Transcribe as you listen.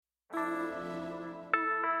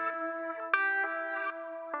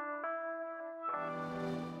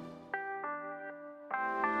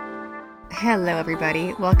Hello,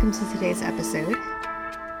 everybody. Welcome to today's episode.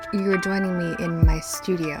 You're joining me in my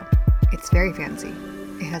studio. It's very fancy.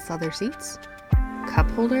 It has leather seats, cup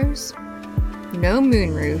holders, no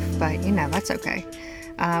moonroof, but that's okay.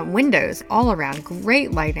 Windows all around,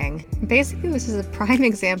 great lighting. Basically, this is a prime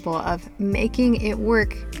example of making it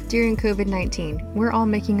work during COVID-19. We're all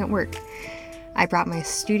making it work. I brought my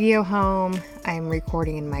studio home. I'm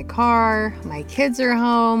recording in my car. My kids are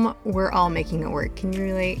home. We're all making it work. Can you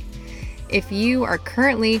relate? If you are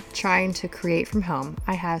currently trying to create from home,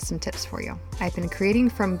 I have some tips for you. I've been creating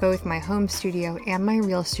from both my home studio and my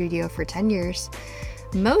real studio for 10 years,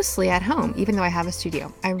 mostly at home, even though I have a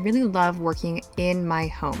studio. I really love working in my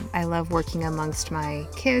home. I love working amongst my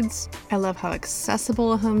kids. I love how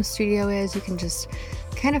accessible a home studio is. You can just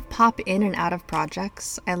kind of pop in and out of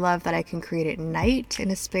projects. I love that I can create at night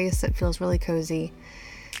in a space that feels really cozy.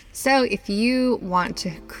 So if you want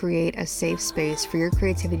to create a safe space for your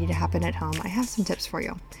creativity to happen at home, I have some tips for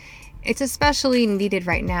you. It's especially needed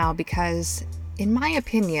right now because, in my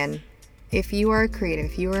opinion, if you are a creative,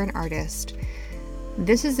 if you are an artist,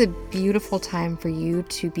 this is a beautiful time for you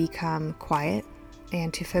to become quiet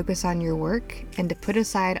and to focus on your work and to put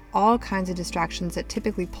aside all kinds of distractions that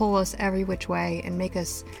typically pull us every which way and make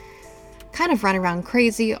us kind of run around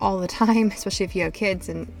crazy all the time, especially if you have kids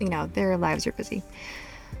and, their lives are busy.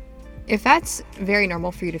 If that's very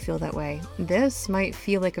normal for you to feel that way, this might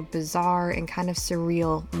feel like a bizarre and kind of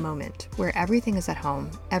surreal moment where everything is at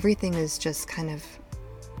home. Everything is just kind of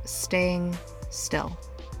staying still,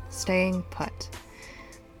 staying put.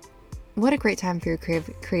 What a great time for your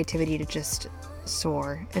creativity to just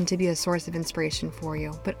soar and to be a source of inspiration for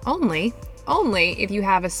you, but only if you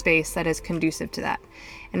have a space that is conducive to that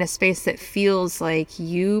and a space that feels like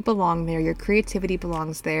you belong there, your creativity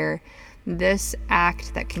belongs there. This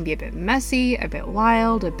act that can be a bit messy, a bit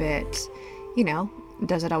wild, a bit,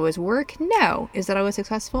 does it always work? No. Is it always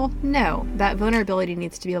successful? No. That vulnerability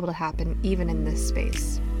needs to be able to happen even in this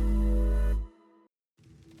space.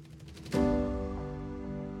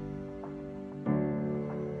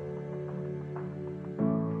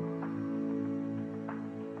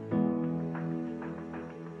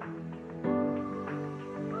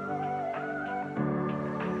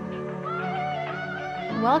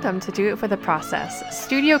 Welcome to Do It for the Process,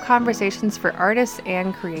 studio conversations for artists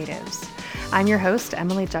and creatives. I'm your host,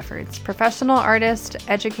 Emily Jeffords, professional artist,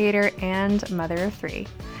 educator, and mother of three.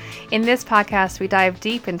 In this podcast, we dive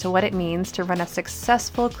deep into what it means to run a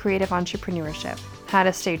successful creative entrepreneurship, how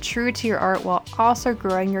to stay true to your art while also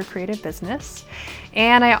growing your creative business.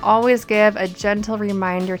 And I always give a gentle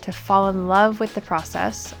reminder to fall in love with the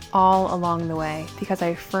process all along the way, because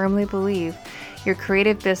I firmly believe your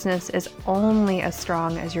creative business is only as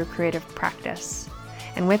strong as your creative practice.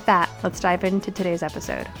 And with that, let's dive into today's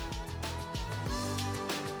episode.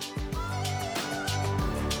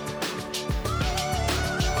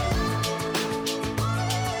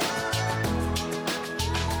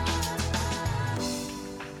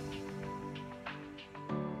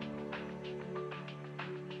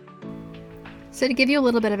 So to give you a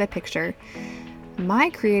little bit of a picture,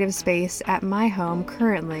 my creative space at my home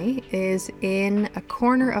currently is in a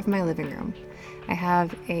corner of my living room. I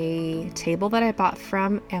have a table that I bought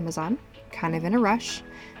from Amazon, kind of in a rush.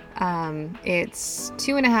 It's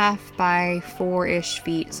 2.5 by 4-ish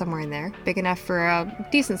feet, somewhere in there. Big enough for a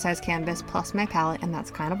decent sized canvas plus my palette, and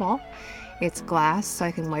that's kind of all. It's glass, so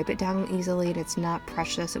I can wipe it down easily, and it's not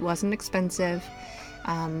precious. It wasn't expensive.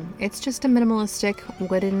 It's just a minimalistic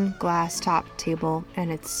wooden glass top table,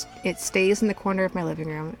 and it stays in the corner of my living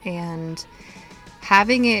room, and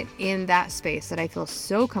having it in that space that I feel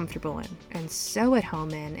so comfortable in and so at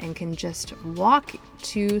home in and can just walk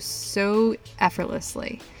to so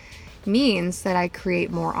effortlessly means that I create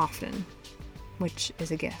more often, which is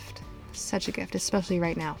a gift, such a gift, especially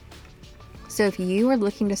right now. So if you are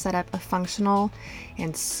looking to set up a functional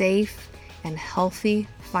and safe and healthy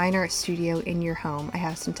fine art studio in your home, I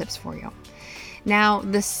have some tips for you. Now,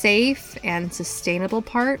 the safe and sustainable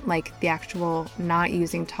part, like the actual not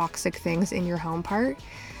using toxic things in your home part,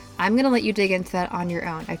 I'm going to let you dig into that on your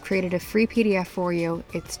own. I've created a free PDF for you.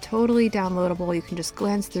 It's totally downloadable. You can just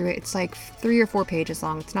glance through it. It's like 3 or 4 pages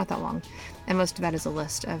long. It's not that long. And most of that is a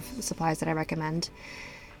list of supplies that I recommend.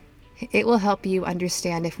 It will help you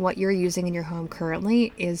understand if what you're using in your home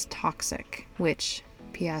currently is toxic, which,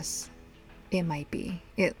 P.S., it might be.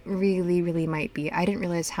 It really, really might be. I didn't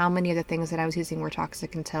realize how many of the things that I was using were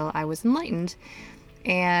toxic until I was enlightened.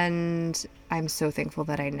 And I'm so thankful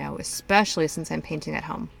that I know, especially since I'm painting at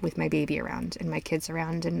home with my baby around and my kids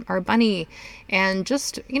around and our bunny. And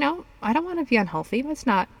just, I don't want to be unhealthy. That's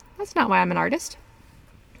not why I'm an artist.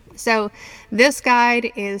 So this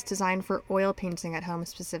guide is designed for oil painting at home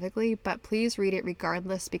specifically, but please read it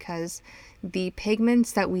regardless because the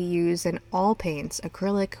pigments that we use in all paints,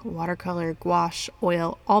 acrylic, watercolor, gouache,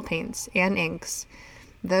 oil, all paints, and inks,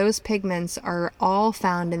 those pigments are all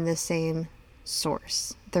found in the same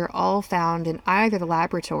source. They're all found in either the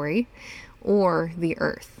laboratory or the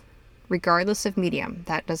earth, regardless of medium.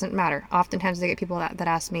 That doesn't matter. Oftentimes I get people that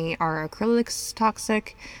ask me, are acrylics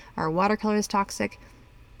toxic? Are watercolors toxic?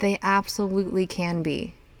 They absolutely can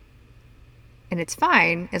be. And it's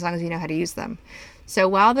fine as long as you know how to use them. So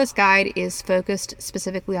while this guide is focused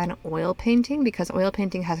specifically on oil painting, because oil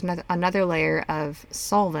painting has another layer of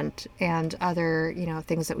solvent and other,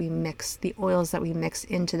 things that we mix, the oils that we mix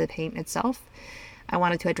into the paint itself, I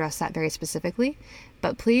wanted to address that very specifically.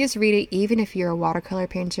 But please read it even if you're a watercolor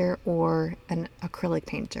painter or an acrylic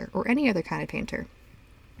painter or any other kind of painter.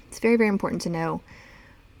 It's very, very important to know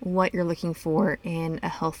what you're looking for in a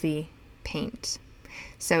healthy paint.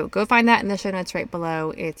 So go find that in the show notes right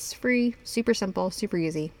below. It's free, super simple, super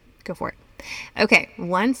easy. Go for it. Okay,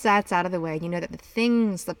 once that's out of the way, you know that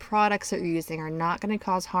the products that you're using are not going to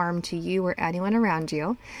cause harm to you or anyone around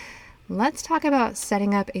you. Let's talk about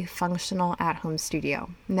setting up a functional at-home studio.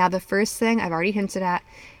 Now, the first thing I've already hinted at,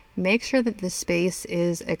 make sure that the space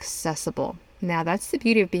is accessible. Now, that's the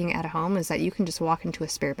beauty of being at home, is that you can just walk into a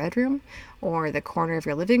spare bedroom or the corner of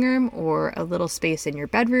your living room or a little space in your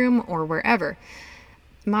bedroom or wherever.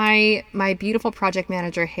 My beautiful project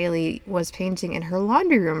manager, Haley, was painting in her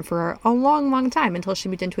laundry room for a long, long time until she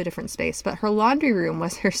moved into a different space. But her laundry room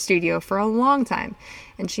was her studio for a long time.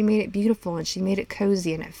 And she made it beautiful and she made it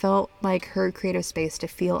cozy and it felt like her creative space to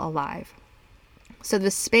feel alive. So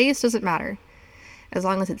the space doesn't matter, as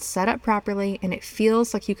long as it's set up properly and it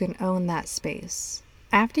feels like you can own that space.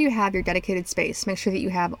 After you have your dedicated space, make sure that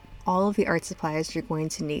you have all of the art supplies you're going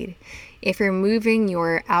to need. If you're moving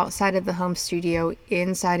your outside of the home studio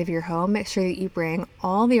inside of your home, make sure that you bring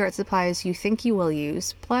all the art supplies you think you will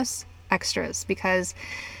use, plus extras, because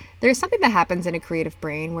there's something that happens in a creative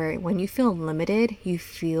brain where when you feel limited, you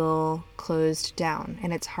feel closed down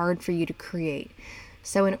and it's hard for you to create.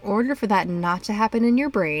 So in order for that not to happen in your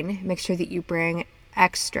brain, make sure that you bring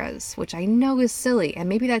extras, which I know is silly, and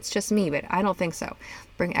maybe that's just me, but I don't think so.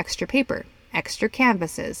 Bring extra paper, extra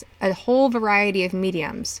canvases, a whole variety of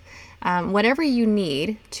mediums. Whatever you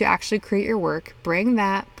need to actually create your work, bring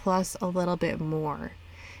that plus a little bit more.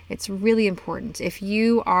 It's really important. If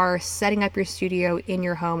you are setting up your studio in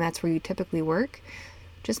your home, that's where you typically work,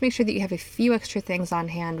 just make sure that you have a few extra things on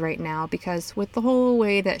hand right now, because with the whole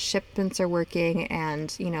way that shipments are working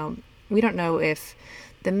and, we don't know if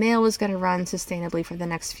the mail is going to run sustainably for the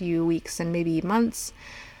next few weeks and maybe months,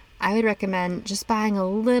 I would recommend just buying a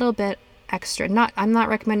little bit extra. I'm not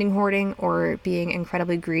recommending hoarding or being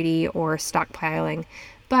incredibly greedy or stockpiling,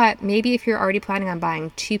 but maybe if you're already planning on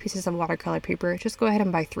buying 2 pieces of watercolor paper, just go ahead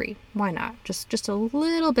and buy 3. Why not? Just a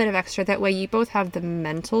little bit of extra. That way you both have the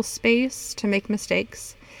mental space to make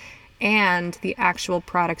mistakes and the actual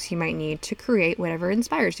products you might need to create whatever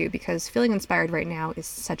inspires you, because feeling inspired right now is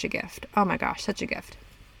such a gift. Oh my gosh, such a gift.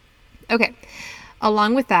 Okay.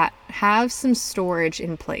 Along with that, have some storage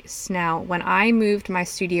in place. Now, when I moved my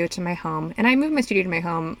studio to my home, and I moved my studio to my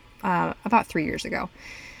home about 3 years ago,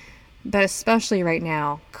 but especially right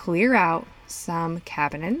now, clear out some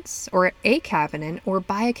cabinets or a cabinet or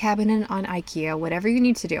buy a cabinet on IKEA, whatever you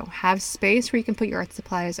need to do. Have space where you can put your art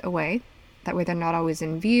supplies away. That way they're not always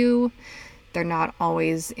in view. They're not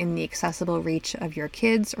always in the accessible reach of your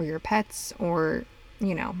kids or your pets or,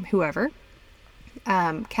 whoever.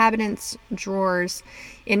 Cabinets, drawers.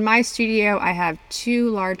 In my studio, I have 2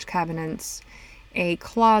 large cabinets, a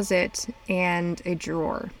closet, and a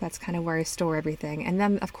drawer. That's kind of where I store everything. And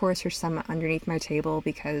then, of course, there's some underneath my table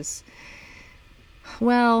because,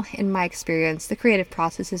 well, in my experience, the creative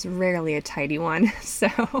process is rarely a tidy one.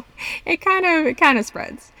 So it kind of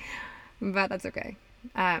spreads, but that's okay.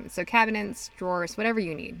 So cabinets, drawers, whatever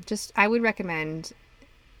you need. I would recommend,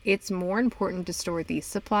 it's more important to store these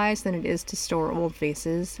supplies than it is to store old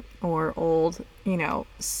vases or old,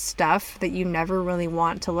 stuff that you never really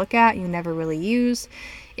want to look at, you never really use.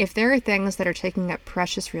 If there are things that are taking up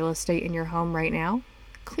precious real estate in your home right now,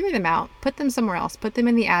 clear them out, put them somewhere else, put them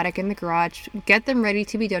in the attic, in the garage, get them ready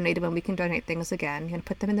to be donated when we can donate things again. You're going to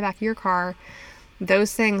put them in the back of your car.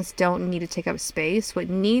 Those things don't need to take up space. What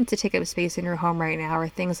needs to take up space in your home right now are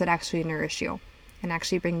things that actually nourish you and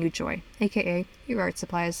actually bring you joy, aka your art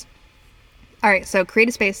supplies. All right, so create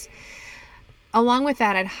a space. Along with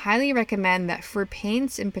that, I'd highly recommend that for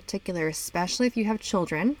paints in particular, especially if you have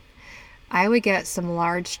children, I would get some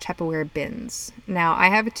large Tupperware bins. Now, I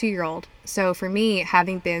have a 2-year-old, so for me,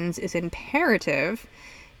 having bins is imperative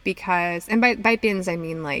because, and by bins, I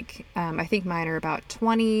mean like, I think mine are about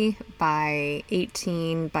 20 by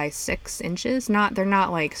 18 by 6 inches. They're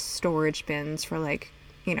not like storage bins for like,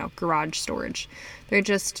 garage storage. They're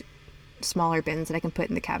just smaller bins that I can put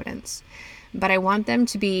in the cabinets. But I want them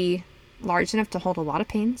to be large enough to hold a lot of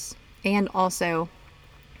paints and also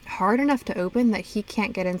hard enough to open that he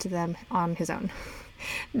can't get into them on his own.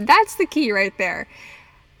 That's the key right there.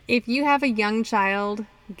 If you have a young child,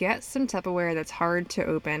 get some Tupperware that's hard to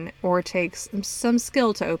open or takes some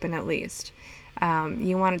skill to open at least.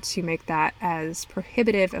 You want to make that as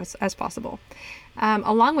prohibitive as possible.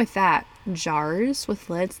 Along with that, jars with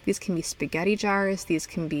lids. These can be spaghetti jars. These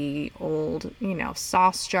can be old,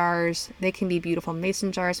 sauce jars. They can be beautiful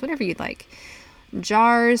mason jars, whatever you'd like.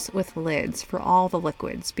 Jars with lids for all the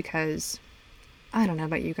liquids, because I don't know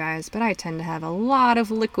about you guys, but I tend to have a lot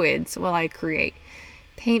of liquids while I create.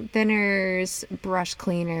 Paint thinners, brush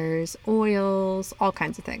cleaners, oils, all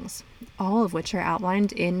kinds of things. All of which are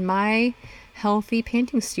outlined in my Healthy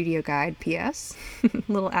Painting Studio Guide, PS.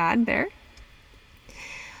 Little ad there.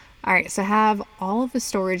 Alright, so have all of the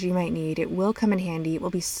storage you might need. It will come in handy. It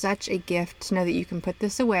will be such a gift to know that you can put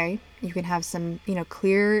this away. You can have some,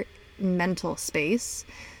 clear mental space.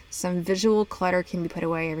 Some visual clutter can be put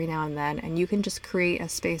away every now and then, and you can just create a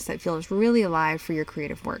space that feels really alive for your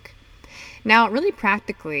creative work. Now, really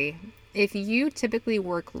practically, if you typically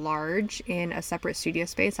work large in a separate studio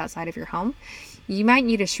space outside of your home, you might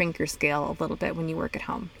need to shrink your scale a little bit when you work at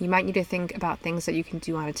home. You might need to think about things that you can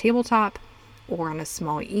do on a tabletop or on a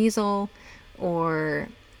small easel or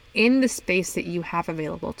in the space that you have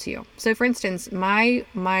available to you. So for instance, my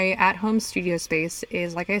at-home studio space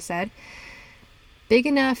is, like I said, big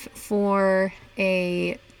enough for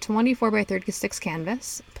a 24 by 36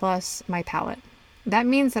 canvas plus my palette. That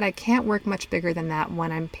means that I can't work much bigger than that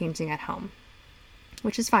when I'm painting at home,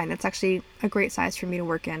 which is fine. That's actually a great size for me to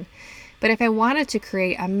work in. But if I wanted to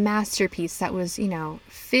create a masterpiece that was,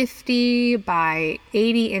 50 by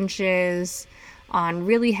 80 inches on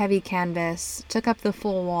really heavy canvas, took up the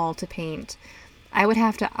full wall to paint, I would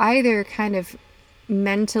have to either kind of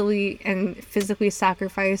mentally and physically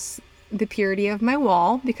sacrifice the purity of my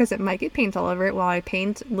wall because it might get paint all over it while I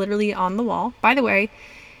paint literally on the wall. By the way,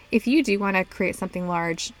 if you do want to create something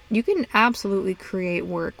large, you can absolutely create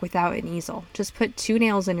work without an easel. Just put 2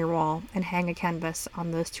 nails in your wall and hang a canvas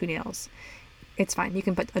on those 2 nails. It's fine. You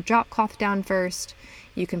can put a drop cloth down first.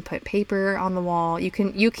 You can put paper on the wall. You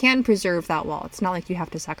can preserve that wall. It's not like you have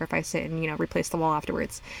to sacrifice it and, replace the wall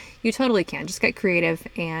afterwards. You totally can. Just get creative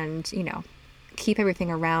and, keep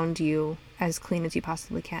everything around you as clean as you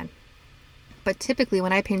possibly can. But typically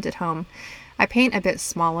when I paint at home, I paint a bit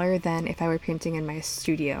smaller than if I were painting in my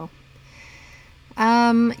studio.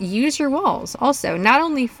 Use your walls also, not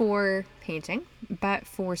only for painting, but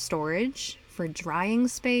for storage, for drying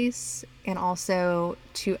space, and also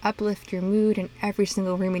to uplift your mood in every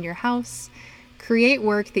single room in your house. Create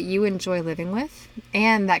work that you enjoy living with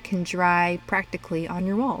and that can dry practically on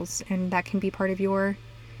your walls, and that can be part of your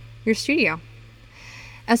studio.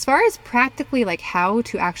 As far as practically like how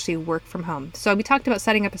to actually work from home. So we talked about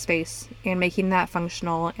setting up a space and making that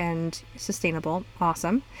functional and sustainable.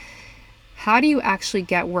 Awesome. How do you actually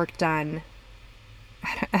get work done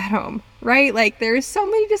at home, right? Like there's so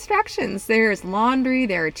many distractions. There's laundry,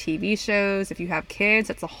 there are TV shows. If you have kids,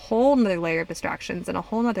 that's a whole nother layer of distractions and a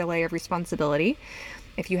whole nother layer of responsibility.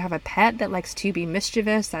 If you have a pet that likes to be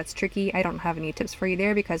mischievous, that's tricky. I don't have any tips for you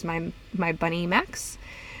there because my bunny Max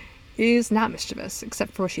is not mischievous,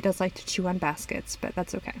 except for she does like to chew on baskets, but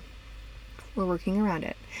that's okay. We're working around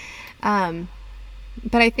it.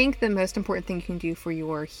 But I think the most important thing you can do for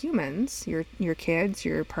your humans, your kids,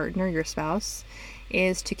 your partner, your spouse,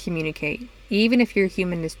 is to communicate. Even if your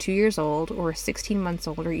human is 2 years old or 16 months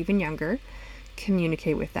old or even younger,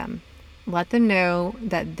 communicate with them. Let them know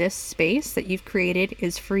that this space that you've created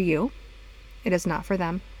is for you. It is not for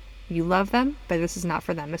them. You love them, but this is not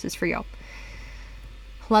for them. This is for you.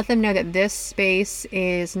 Let them know that this space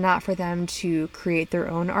is not for them to create their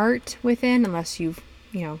own art within, unless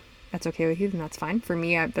that's okay with you, then that's fine. For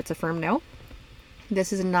me, that's a firm no.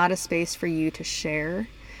 This is not a space for you to share.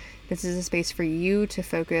 This is a space for you to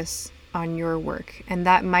focus on your work. And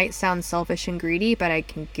that might sound selfish and greedy, but I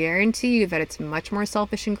can guarantee you that it's much more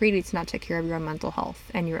selfish and greedy to not take care of your own mental health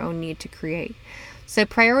and your own need to create. So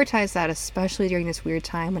prioritize that, especially during this weird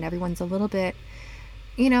time when everyone's a little bit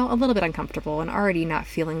uncomfortable and already not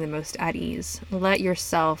feeling the most at ease. Let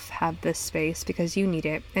yourself have this space because you need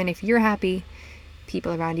it. And if you're happy,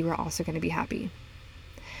 people around you are also going to be happy.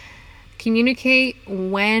 Communicate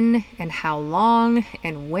when and how long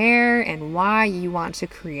and where and why you want to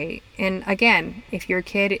create. And again, if your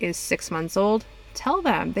kid is 6 months old, Tell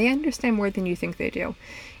them. They understand more than you think they do.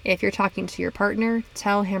 If you're talking to your partner,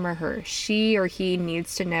 tell him or her. She or he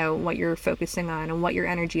needs to know what you're focusing on and what your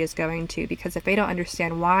energy is going to, because if they don't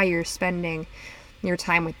understand why you're spending your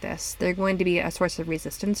time with this, they're going to be a source of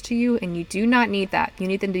resistance to you, and you do not need that. You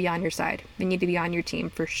need them to be on your side. They need to be on your team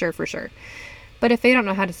for sure, for sure. But if they don't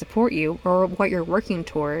know how to support you or what you're working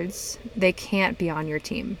towards, they can't be on your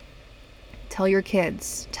team. Tell your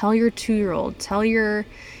kids, tell your 2-year-old, tell your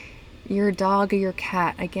dog or your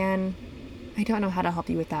cat. Again, I don't know how to help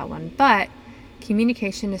you with that one, but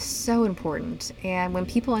communication is so important. And when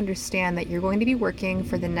people understand that you're going to be working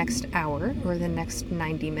for the next hour or the next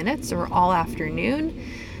 90 minutes or all afternoon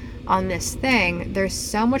on this thing, they're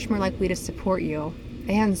so much more likely to support you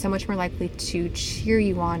and so much more likely to cheer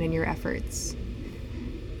you on in your efforts.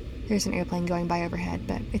 There's an airplane going by overhead,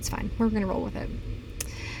 but it's fine. We're going to roll with it.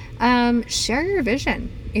 Share your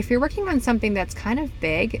vision. If you're working on something that's kind of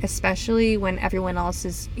big, especially when everyone else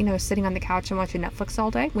is, sitting on the couch and watching Netflix all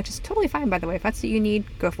day, which is totally fine, by the way. If that's what you need,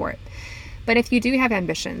 go for it. But if you do have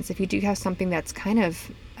ambitions, if you do have something that's kind of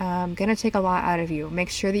going to take a lot out of you, make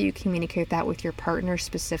sure that you communicate that with your partner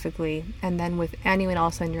specifically, and then with anyone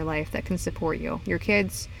else in your life that can support you. Your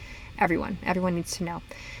kids, everyone needs to know.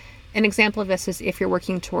 An example of this is if you're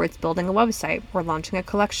working towards building a website or launching a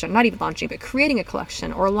collection, not even launching, but creating a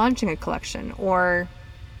collection or launching a collection or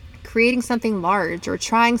creating something large or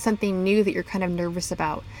trying something new that you're kind of nervous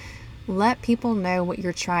about. Let people know what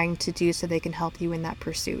you're trying to do so they can help you in that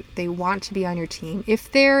pursuit. They want to be on your team. If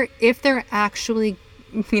they're actually,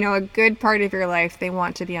 a good part of your life, they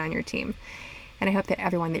want to be on your team. And I hope that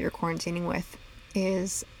everyone that you're quarantining with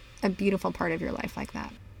is a beautiful part of your life like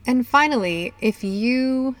that. And finally, if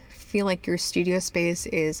you feel like your studio space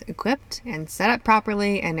is equipped and set up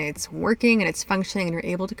properly and it's working and it's functioning and you're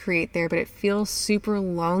able to create there, but it feels super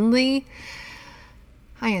lonely,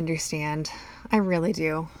 I understand. I really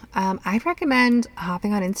do. I recommend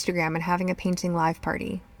hopping on Instagram and having a painting live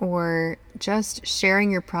party, or just sharing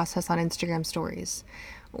your process on Instagram stories,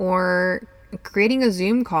 or creating a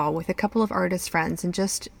Zoom call with a couple of artist friends and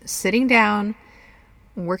just sitting down,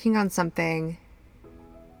 working on something,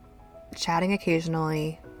 chatting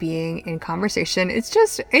occasionally, being in conversation. It's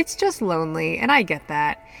just lonely, and I get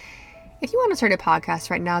that. If you want to start a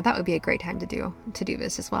podcast right now, that would be a great time to do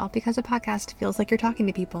this as well, because a podcast feels like you're talking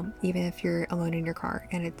to people, even if you're alone in your car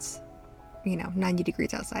and it's 90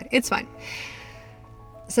 degrees outside. It's fine.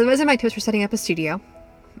 So those are my tips for setting up a studio.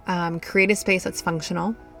 Create a space that's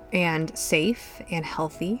functional and safe and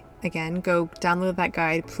healthy. Again, go download that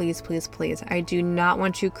guide, please, please, please. I do not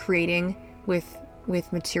want you creating with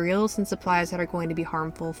materials and supplies that are going to be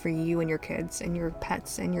harmful for you and your kids and your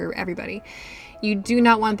pets and your everybody. You do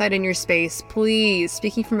not want that in your space, please.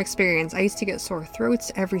 Speaking from experience, I used to get sore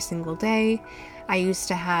throats every single day. I used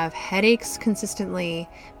to have headaches consistently.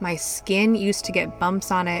 My skin used to get bumps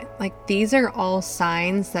on it. Like, these are all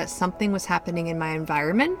signs that something was happening in my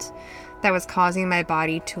environment that was causing my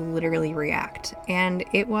body to literally react. And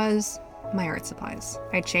it was my art supplies.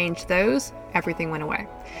 I changed those, everything went away.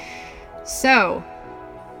 So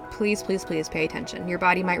please, please, please pay attention. Your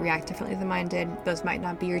body might react differently than mine did. Those might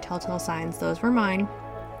not be your telltale signs. Those were mine.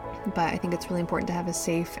 But I think it's really important to have a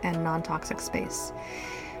safe and non-toxic space.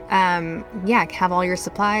 Have all your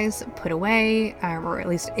supplies put away, or at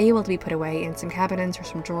least able to be put away in some cabinets or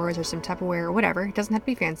some drawers or some Tupperware or whatever. It doesn't have to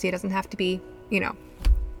be fancy. It doesn't have to be,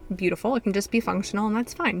 beautiful. It can just be functional, and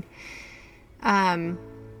that's fine.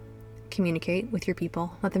 Communicate with your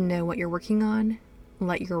people. Let them know what you're working on.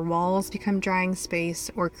 Let your walls become drawing space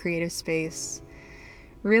or creative space.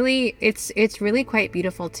 Really, it's really quite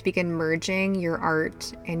beautiful to begin merging your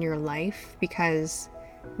art and your life, because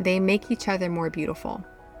they make each other more beautiful.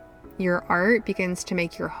 Your art begins to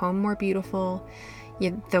make your home more beautiful.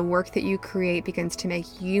 The work that you create begins to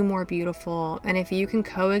make you more beautiful. And if you can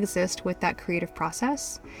coexist with that creative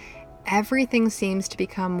process, everything seems to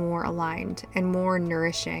become more aligned and more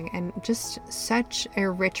nourishing, and just such a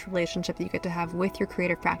rich relationship that you get to have with your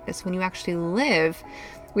creative practice when you actually live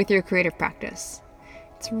with your creative practice.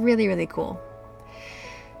 It's really, really cool.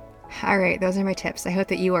 All right, those are my tips. I hope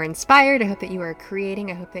that you are inspired. I hope that you are creating.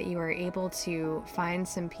 I hope that you are able to find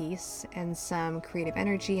some peace and some creative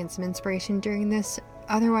energy and some inspiration during this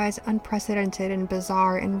otherwise unprecedented and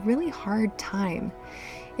bizarre and really hard time.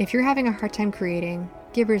 If you're having a hard time creating,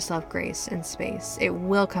 give yourself grace and space. It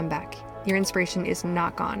will come back. Your inspiration is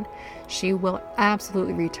not gone. She will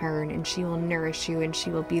absolutely return, and she will nourish you, and she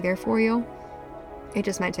will be there for you. It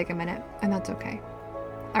just might take a minute, and that's okay.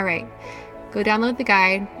 All right, go download the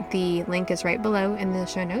guide. The link is right below in the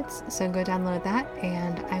show notes, so go download that,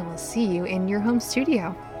 and I will see you in your home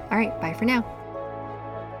studio. All right, bye for now.